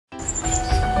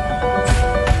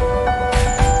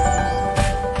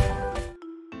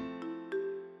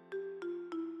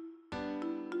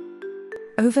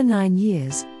Over 9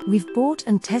 years, we've bought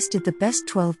and tested the best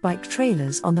 12 bike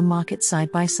trailers on the market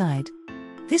side by side.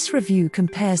 This review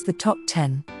compares the top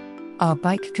 10. Our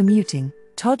bike-commuting,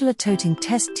 toddler-toting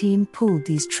test team pulled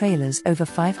these trailers over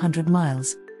 500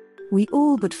 miles. We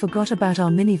all but forgot about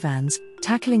our minivans,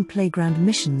 tackling playground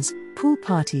missions, pool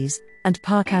parties, and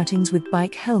park outings with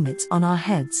bike helmets on our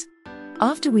heads.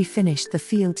 After we finished the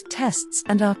field tests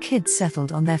and our kids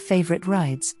settled on their favorite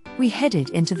rides, we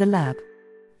headed into the lab.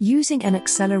 Using an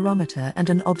accelerometer and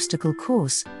an obstacle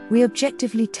course, we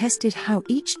objectively tested how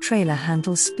each trailer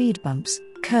handles speed bumps,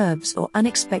 curbs, or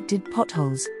unexpected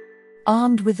potholes.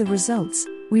 Armed with the results,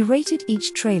 we rated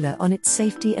each trailer on its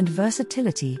safety and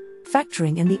versatility,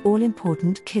 factoring in the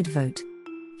all-important kid vote.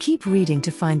 Keep reading to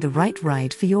find the right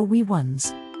ride for your wee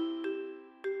ones.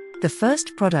 The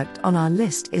first product on our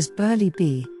list is Burley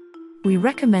B. We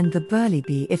recommend the Burley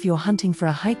B if you're hunting for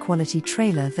a high-quality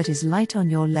trailer that is light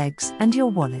on your legs and your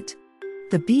wallet.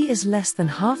 The B is less than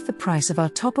half the price of our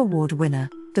top award winner,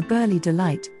 the Burley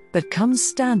Delight, but comes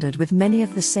standard with many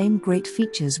of the same great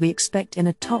features we expect in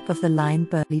a top-of-the-line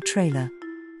Burley trailer.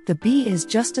 The B is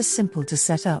just as simple to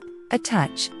set up,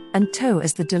 attach, and tow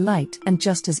as the Delight, and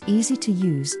just as easy to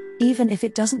use, even if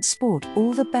it doesn't sport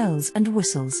all the bells and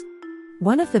whistles.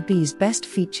 One of the B's best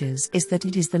features is that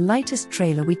it is the lightest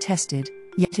trailer we tested,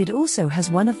 yet it also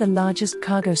has one of the largest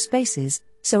cargo spaces,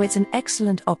 so it's an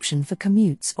excellent option for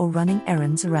commutes or running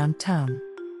errands around town.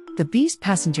 The B's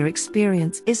passenger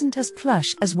experience isn't as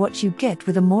plush as what you get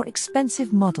with a more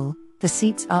expensive model, the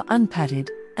seats are unpadded,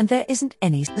 and there isn't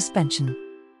any suspension.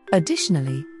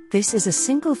 Additionally, this is a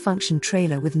single-function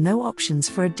trailer with no options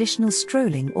for additional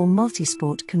strolling or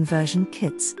multisport conversion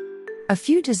kits. A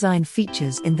few design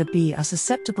features in the B are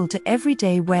susceptible to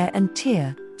everyday wear and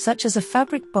tear, such as a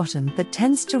fabric bottom that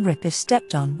tends to rip if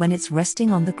stepped on when it's resting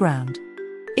on the ground.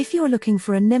 If you're looking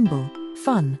for a nimble,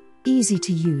 fun, easy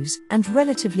to use, and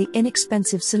relatively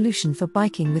inexpensive solution for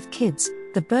biking with kids,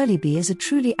 the Burley B is a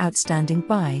truly outstanding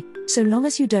buy, so long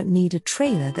as you don't need a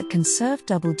trailer that can serve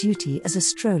double duty as a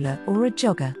stroller or a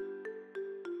jogger.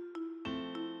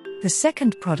 The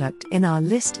second product in our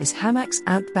list is Hamax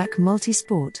Outback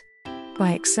Multisport.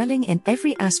 By excelling in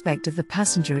every aspect of the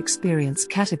passenger experience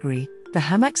category, the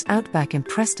Hamax Outback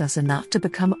impressed us enough to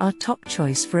become our top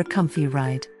choice for a comfy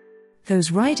ride.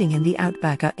 Those riding in the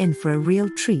Outback are in for a real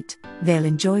treat. They'll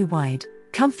enjoy wide,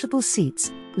 comfortable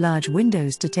seats, large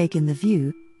windows to take in the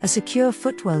view, a secure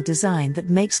footwell design that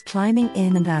makes climbing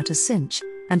in and out a cinch,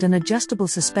 and an adjustable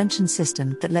suspension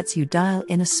system that lets you dial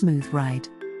in a smooth ride.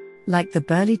 Like the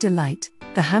Burley Delight,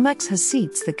 the Hamax has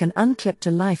seats that can unclip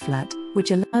to lie flat,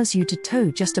 which allows you to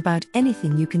tow just about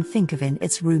anything you can think of in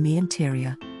its roomy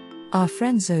interior. Our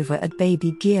friends over at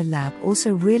Baby Gear Lab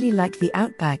also really like the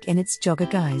Outback in its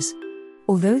jogger guise.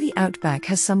 Although the Outback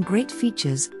has some great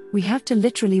features, we have to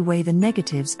literally weigh the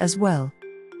negatives as well.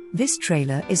 This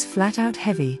trailer is flat out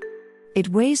heavy. It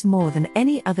weighs more than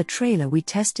any other trailer we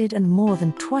tested and more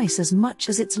than twice as much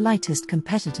as its lightest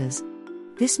competitors.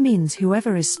 This means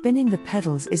whoever is spinning the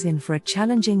pedals is in for a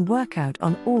challenging workout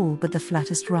on all but the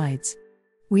flattest rides.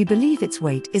 We believe its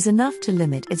weight is enough to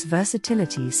limit its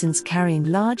versatility since carrying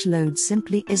large loads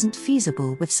simply isn't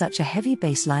feasible with such a heavy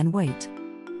baseline weight.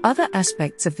 Other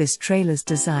aspects of this trailer's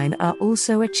design are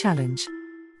also a challenge.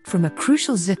 From a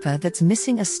crucial zipper that's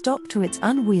missing a stop to its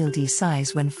unwieldy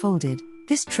size when folded,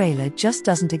 this trailer just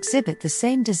doesn't exhibit the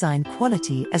same design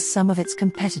quality as some of its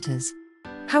competitors.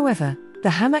 However, the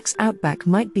Hamax Outback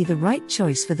might be the right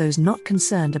choice for those not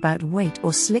concerned about weight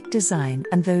or slick design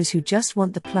and those who just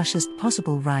want the plushest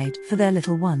possible ride for their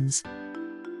little ones.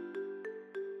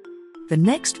 The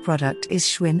next product is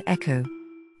Schwinn Echo.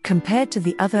 Compared to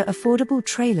the other affordable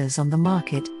trailers on the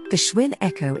market, the Schwinn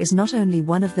Echo is not only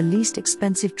one of the least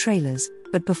expensive trailers,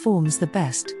 but performs the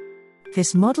best.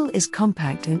 This model is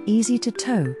compact and easy to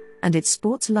tow, and it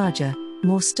sports larger,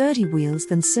 more sturdy wheels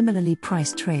than similarly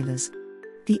priced trailers.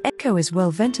 The Echo is well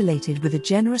ventilated with a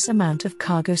generous amount of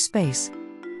cargo space.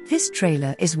 This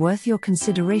trailer is worth your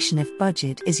consideration if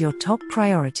budget is your top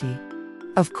priority.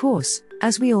 Of course,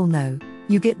 as we all know,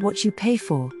 you get what you pay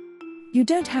for. You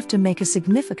don't have to make a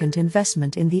significant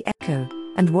investment in the Echo,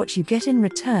 and what you get in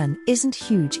return isn't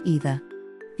huge either.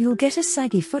 You'll get a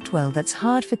saggy footwell that's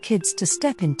hard for kids to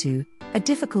step into, a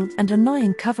difficult and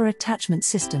annoying cover attachment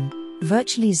system,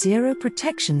 virtually zero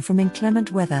protection from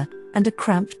inclement weather, and a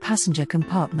cramped passenger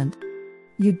compartment.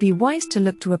 You'd be wise to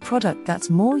look to a product that's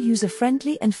more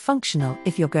user-friendly and functional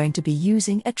if you're going to be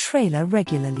using a trailer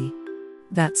regularly.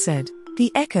 That said,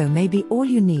 the Echo may be all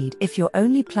you need if you're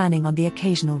only planning on the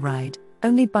occasional ride,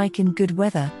 only bike in good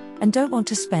weather, and don't want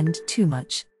to spend too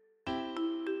much.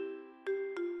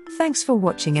 Thanks for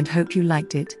watching and hope you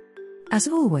liked it. As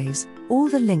always, all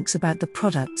the links about the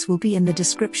products will be in the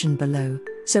description below,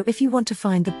 so if you want to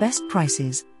find the best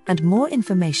prices, and more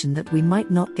information that we might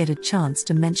not get a chance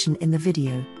to mention in the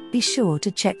video, be sure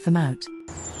to check them out.